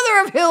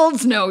 another of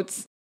Hild's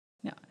notes.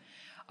 No.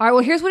 All right,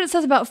 well, here's what it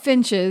says about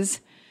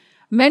finches.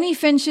 Many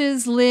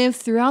finches live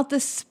throughout the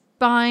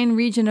spine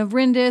region of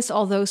Rindis,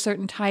 although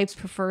certain types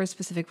prefer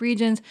specific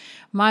regions.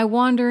 My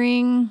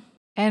wandering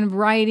and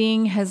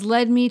writing has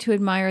led me to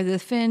admire the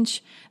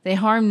finch. They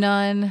harm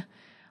none.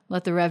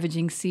 Let the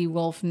ravaging sea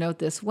wolf note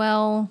this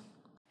well.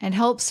 And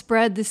help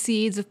spread the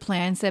seeds of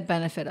plants that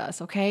benefit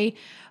us, okay?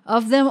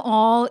 Of them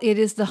all, it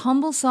is the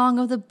humble song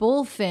of the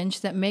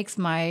bullfinch that makes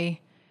my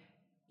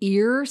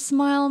ear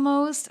smile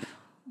most.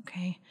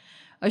 Okay.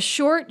 A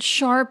short,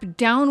 sharp,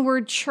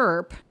 downward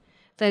chirp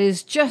that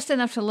is just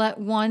enough to let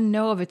one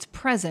know of its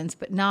presence,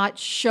 but not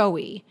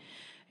showy.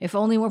 If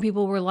only more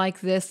people were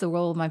like this, the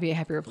world might be a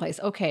happier place.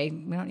 Okay,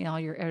 we don't need all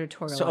your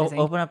editorializing. So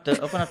open up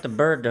the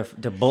bird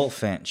to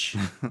bullfinch.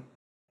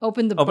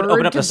 Open the Open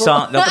bird up to the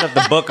song. Open up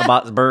the book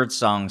about bird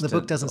songs. The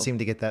book doesn't seem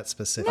to get that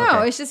specific.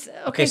 No, it's just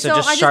okay. so So,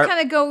 just I sharp- just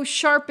kind of go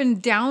sharp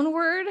and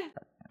downward.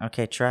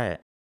 Okay, try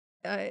it.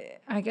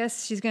 I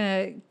guess she's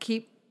gonna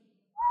keep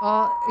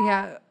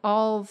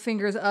all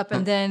fingers up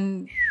and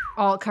then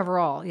all cover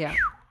all. Yeah.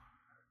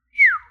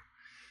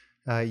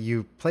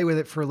 You play with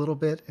it for a little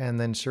bit, and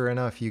then sure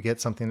enough, you get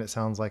something that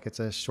sounds like it's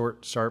a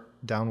short, sharp,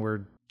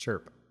 downward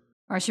chirp.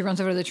 Or she runs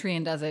over to the tree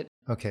and does it.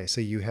 Okay,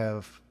 so you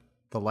have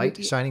the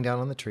light shining down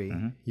on the tree.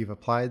 Mm-hmm. You've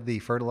applied the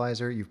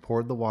fertilizer. You've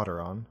poured the water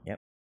on. Yep.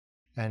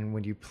 And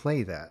when you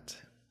play that,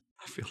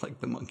 I feel like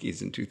the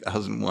monkeys in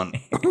 2001.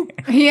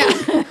 Yeah.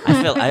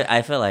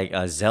 I feel like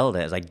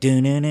Zelda is like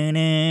do na na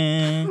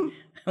na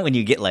when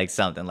you get like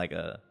something like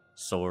a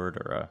sword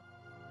or a.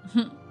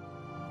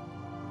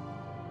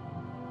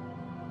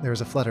 there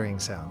is a fluttering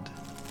sound.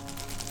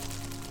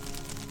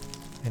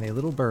 And a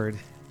little bird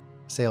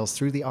sails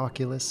through the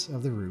oculus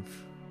of the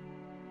roof,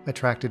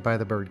 attracted by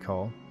the bird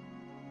call.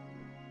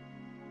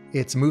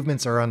 Its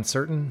movements are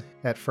uncertain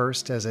at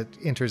first as it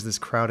enters this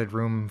crowded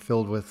room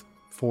filled with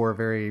 4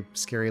 very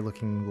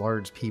scary-looking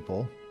large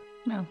people.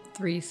 No,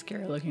 3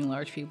 scary-looking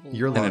large people.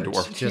 You're And a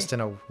large, dwarf. just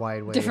in a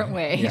wide way. different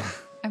way. Yeah.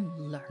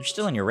 I'm large. You're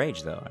still in your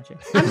rage though, aren't you?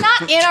 I'm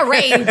not in a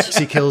rage.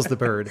 She kills the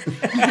bird.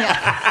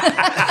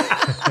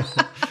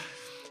 Yeah.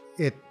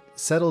 It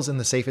settles in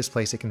the safest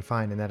place it can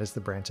find, and that is the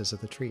branches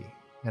of the tree.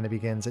 And it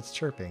begins its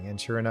chirping, and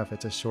sure enough,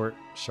 it's a short,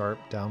 sharp,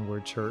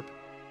 downward chirp.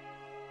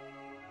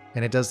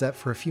 And it does that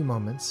for a few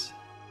moments.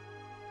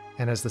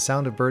 And as the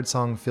sound of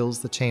birdsong fills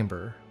the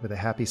chamber with a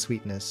happy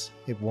sweetness,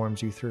 it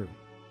warms you through.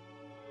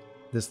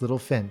 This little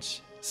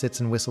finch sits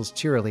and whistles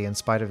cheerily in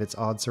spite of its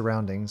odd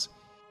surroundings.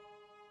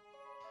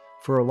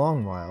 For a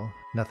long while,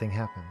 nothing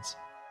happens.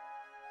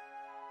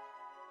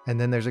 And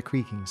then there's a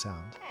creaking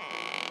sound.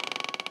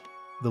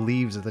 The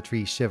leaves of the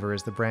tree shiver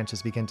as the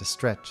branches begin to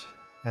stretch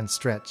and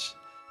stretch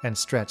and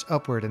stretch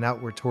upward and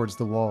outward towards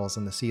the walls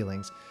and the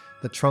ceilings.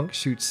 The trunk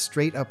shoots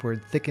straight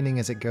upward, thickening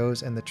as it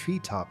goes, and the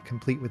treetop,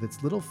 complete with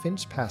its little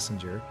finch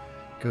passenger,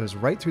 goes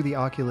right through the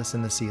oculus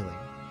in the ceiling.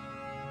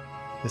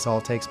 This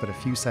all takes but a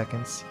few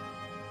seconds,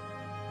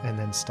 and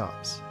then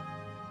stops.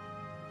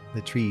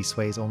 The tree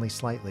sways only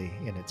slightly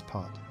in its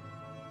pot.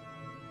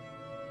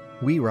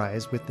 We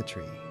rise with the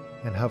tree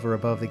and hover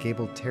above the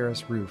gabled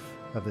terrace roof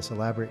of this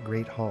elaborate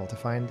great hall to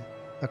find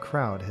a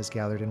crowd has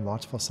gathered in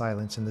watchful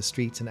silence in the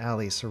streets and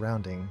alleys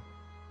surrounding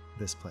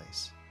this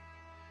place.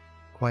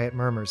 Quiet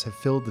murmurs have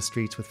filled the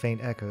streets with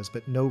faint echoes,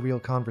 but no real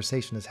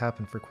conversation has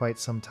happened for quite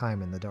some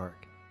time in the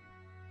dark.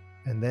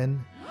 And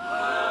then...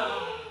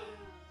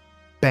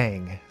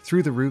 bang!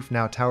 Through the roof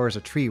now towers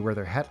a tree where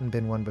there hadn't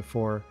been one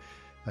before.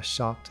 A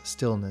shocked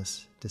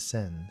stillness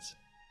descends.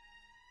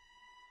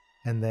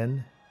 And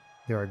then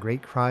there are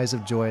great cries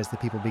of joy as the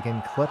people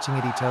begin clutching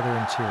at each other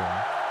and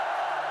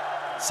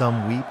cheering.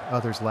 Some weep,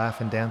 others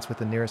laugh and dance with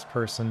the nearest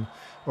person,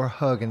 or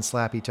hug and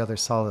slap each other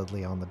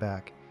solidly on the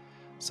back.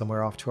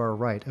 Somewhere off to our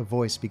right, a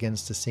voice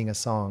begins to sing a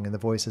song, and the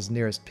voices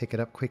nearest pick it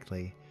up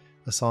quickly,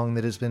 a song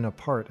that has been a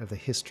part of the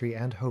history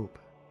and hope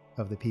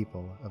of the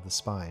people of the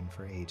Spine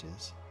for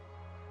ages.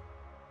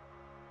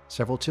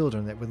 Several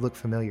children that would look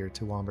familiar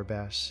to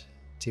Womberbash,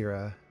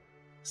 Tira,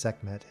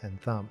 Sekhmet, and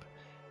Thump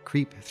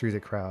creep through the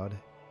crowd.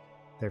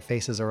 Their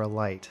faces are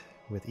alight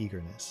with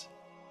eagerness.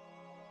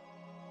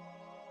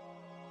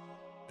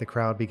 The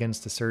crowd begins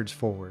to surge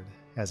forward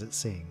as it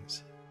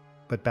sings.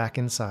 But back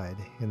inside,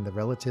 in the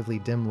relatively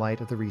dim light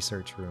of the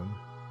research room,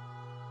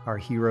 our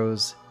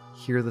heroes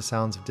hear the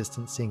sounds of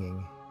distant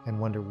singing and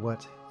wonder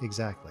what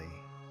exactly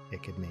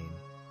it could mean.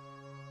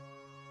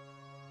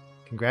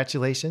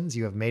 Congratulations,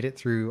 you have made it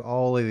through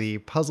all of the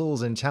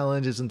puzzles and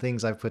challenges and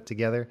things I've put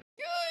together.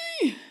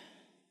 Yay!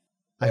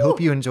 I hope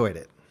you enjoyed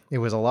it. It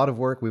was a lot of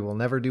work. We will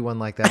never do one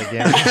like that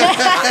again.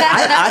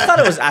 I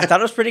thought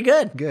it was pretty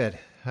good. Good.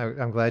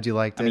 I'm glad you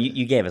liked it. I mean,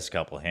 you gave us a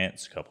couple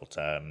hints a couple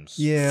times.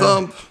 Yeah.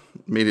 Thump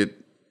made it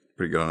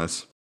pretty good on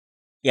us.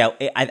 Yeah,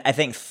 I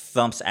think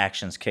Thump's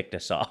actions kicked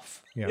us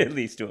off, Yeah. at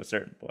least to a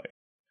certain point.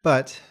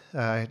 But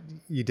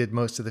you did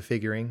most of the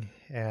figuring,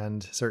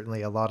 and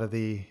certainly a lot of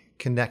the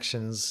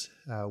connections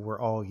were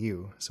all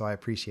you, so I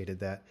appreciated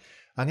that.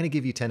 I'm going to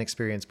give you 10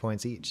 experience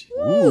points each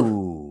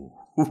Ooh.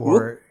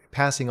 for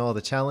passing all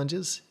the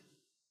challenges,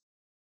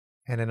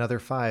 and another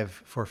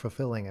 5 for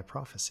fulfilling a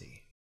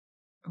prophecy.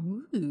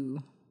 Ooh,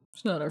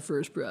 it's not our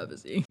first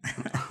prophecy.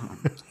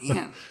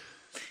 Man.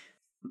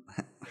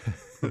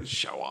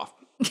 Show off.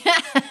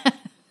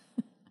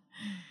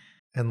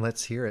 And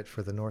let's hear it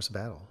for the Norse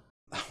battle.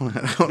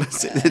 I want to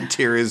say that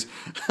Tyr is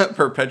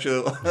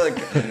perpetually like,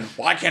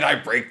 why can't I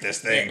break this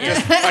thing?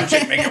 Just punch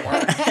it, make it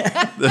work.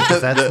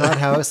 That's not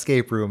how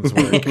escape rooms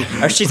work.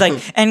 Or she's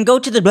like, and go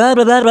to the blah,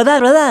 blah, blah, blah, blah,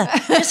 blah.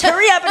 Just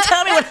hurry up and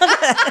tell me what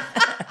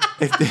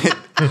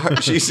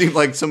She seemed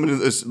like someone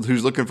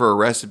who's looking for a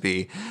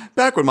recipe.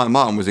 Back when my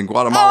mom was in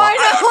Guatemala. Oh, I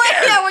know.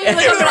 Yeah, when you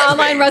look at an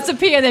online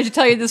recipe and they should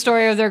tell you the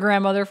story of their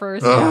grandmother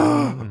first.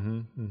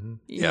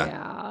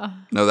 Yeah.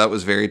 No, that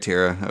was very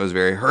Tyra. That was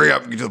very, hurry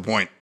up, get to the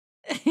point.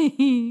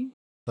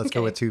 Let's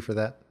go with 2 for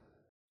that.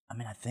 I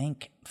mean, I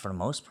think for the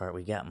most part,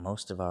 we got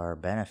most of our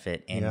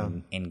benefit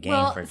in game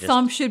Well, for just...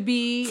 Thump should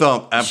be...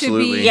 Thump,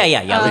 absolutely.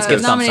 Yeah. Let's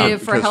give Thump nominated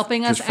some. for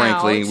helping us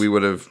frankly, out. we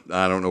would have,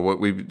 I don't know what,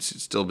 we'd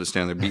still be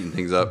standing there beating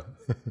things up.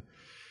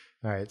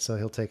 All right, so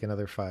he'll take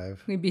another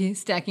 5. We'd be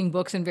stacking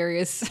books in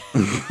various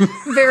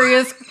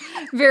variations.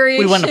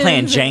 We want to play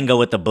in Django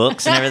with the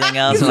books and everything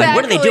else. Exactly. Like,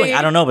 what are they doing?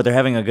 I don't know, but they're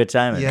having a good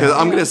time. Yeah. Because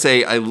I'm going to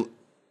say,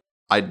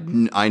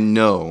 I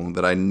know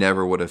that I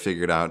never would have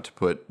figured out to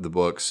put the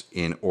books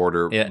in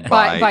order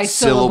By syllables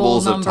syllable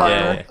of number.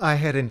 title. Yeah. I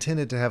had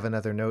intended to have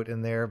another note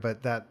in there,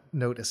 but that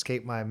note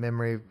escaped my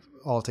memory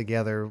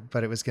altogether.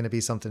 But it was going to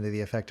be something to the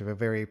effect of a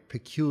very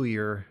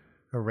peculiar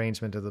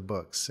arrangement of the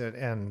books.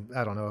 And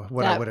I don't know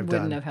what I would have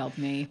That wouldn't done. have helped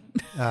me.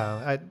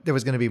 There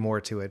was going to be more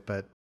to it,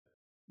 but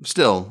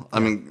Still, I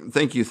mean,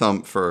 thank you,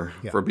 Thump, for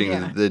being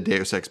Yeah. the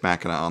Deus Ex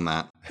Machina on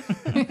that.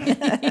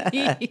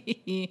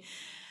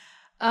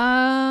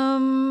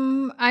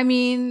 I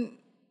mean,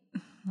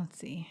 let's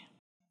see.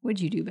 What'd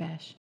you do,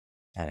 Bash?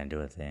 I didn't do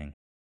a thing.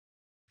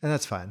 and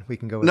that's fine. We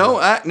can go with No,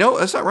 that. no,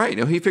 that's not right.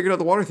 No, he figured out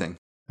the water thing.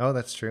 Oh,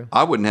 that's true.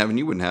 I wouldn't have, and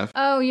you wouldn't have.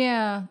 Oh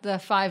yeah, the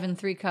 5 and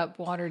 3 cup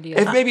water deal.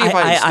 If maybe if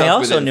I had stuck I with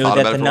also it and knew thought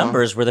that about the it for a while.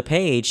 numbers were the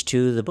page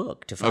to the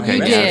book to find Okay,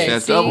 the You yeah, recipe. did.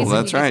 that's See? double. So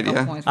That's you get right, a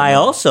couple yeah. points for I that.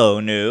 also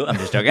knew. I'm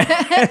just joking.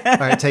 All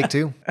right, take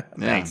 2.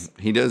 Yeah,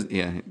 he does.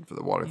 Yeah, for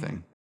the water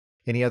thing.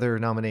 Any other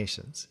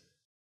nominations?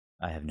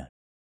 I have none.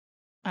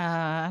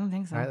 I don't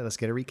think so. All right, let's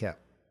get a recap.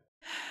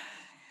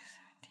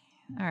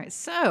 All right,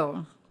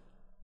 so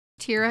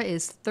Tira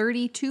is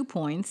 32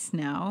 points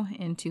now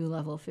into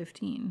level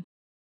 15.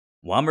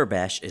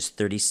 Womberbash is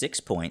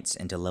 36 points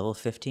into level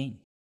 15.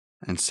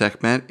 And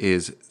Sekhmet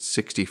is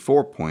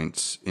 64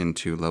 points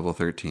into level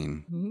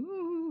 13.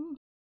 Ooh.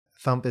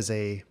 Thump is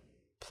a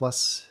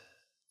plus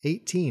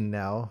 18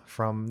 now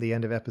from the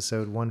end of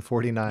episode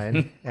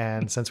 149.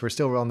 And since we're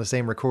still on the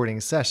same recording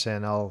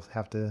session, I'll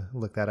have to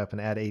look that up and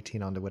add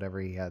 18 onto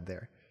whatever he had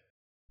there.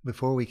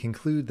 Before we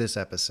conclude this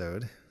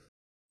episode,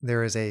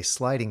 there is a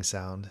sliding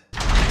sound.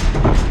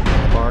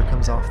 The bar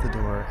comes off the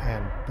door,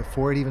 and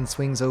before it even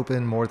swings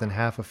open more than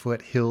half a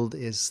foot, Hild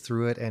is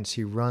through it, and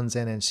she runs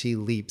in and she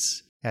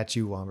leaps at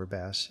you,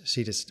 Womberbash.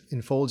 She just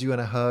enfolds you in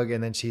a hug,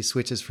 and then she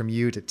switches from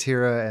you to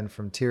Tira, and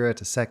from Tira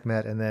to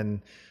Sekhmet, and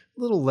then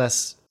a little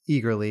less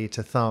eagerly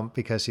to Thump,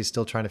 because she's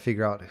still trying to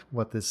figure out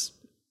what this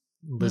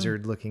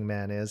lizard-looking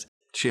man is.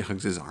 She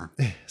hugs his arm.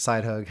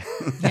 Side hug.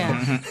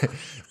 Yeah.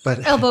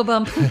 But Elbow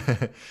bump.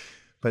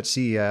 but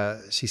she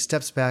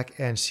steps back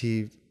and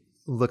she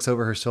looks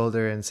over her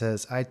shoulder and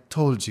says, "I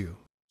told you,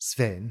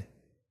 Sven."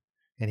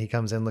 And he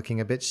comes in looking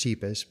a bit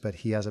sheepish, but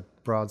he has a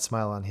broad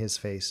smile on his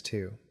face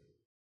too.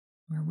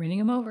 We're winning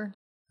him over. And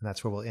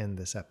that's where we'll end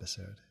this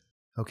episode.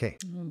 Okay.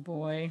 Oh,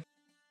 boy.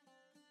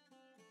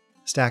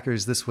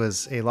 Stackers, this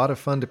was a lot of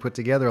fun to put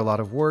together, a lot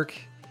of work.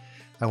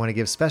 I want to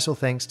give special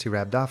thanks to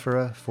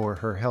Rabdafra for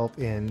her help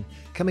in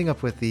coming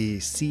up with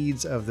the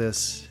seeds of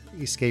this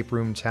escape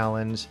room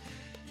challenge.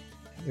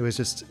 It was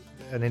just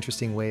an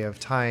interesting way of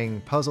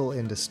tying puzzle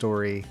into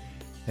story,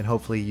 and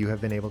hopefully you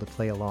have been able to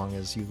play along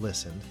as you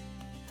listened.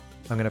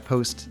 I'm going to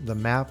post the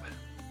map,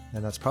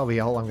 and that's probably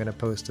all I'm going to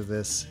post of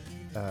this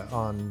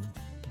on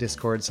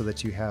Discord so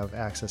that you have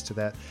access to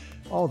that.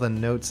 All the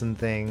notes and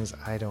things,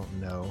 I don't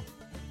know.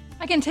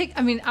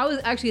 I was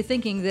actually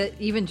thinking that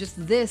even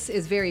just this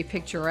is very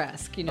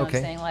picturesque. You know what Okay.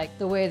 I'm saying? Like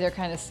the way they're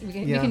kind of, we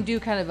can do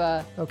kind of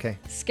a Okay.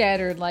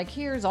 scattered, like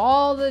here's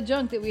all the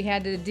junk that we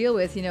had to deal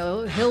with,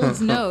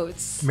 Hild's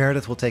notes.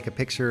 Meredith will take a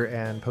picture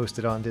and post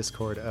it on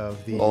Discord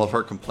of the All of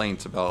her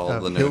complaints about all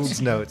of the Hild's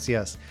notes. notes,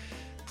 yes.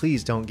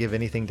 Please don't give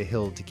anything to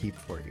Hild to keep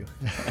for you.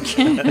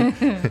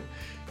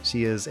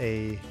 She is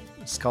a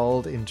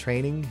skald in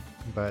training,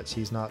 but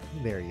she's not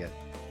there yet.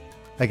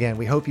 Again,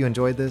 we hope you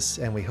enjoyed this,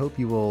 and we hope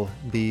you will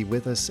be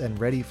with us and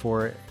ready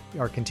for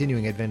our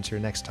continuing adventure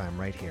next time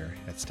right here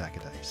at Stack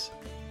of Dice.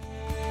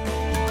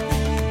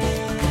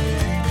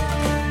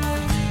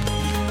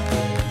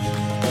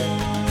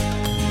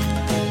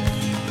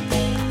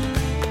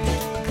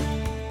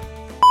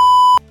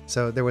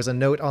 So there was a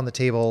note on the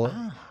table.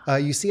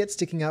 You see it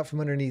sticking out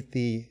from underneath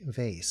the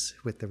vase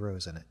with the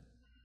rose in it.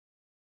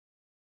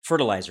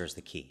 Fertilizer is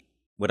the key.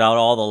 Without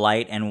all the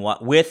light and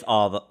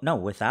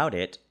without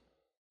it.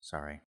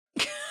 Sorry.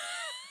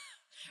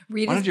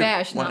 Read Why his don't you-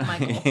 bash, why- not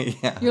Michael.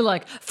 Yeah. You're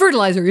like,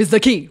 fertilizer is the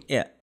key.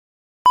 Yeah.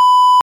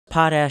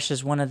 Potash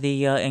is one of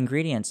the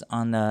ingredients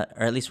on or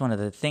at least one of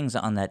the things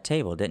on that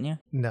table, didn't you?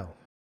 No,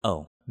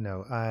 Oh.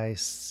 no. I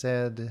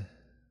said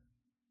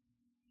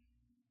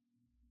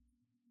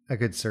a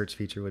good search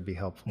feature would be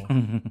helpful.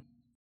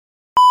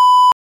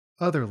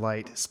 Other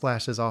light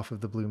splashes off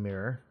of the blue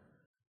mirror.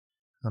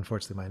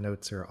 Unfortunately, my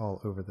notes are all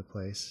over the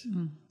place.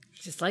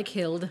 Just like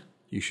Hild.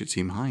 You should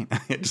see mine.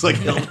 Just like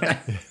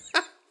It's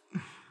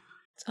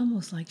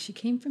almost like she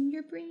came from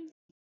your brain.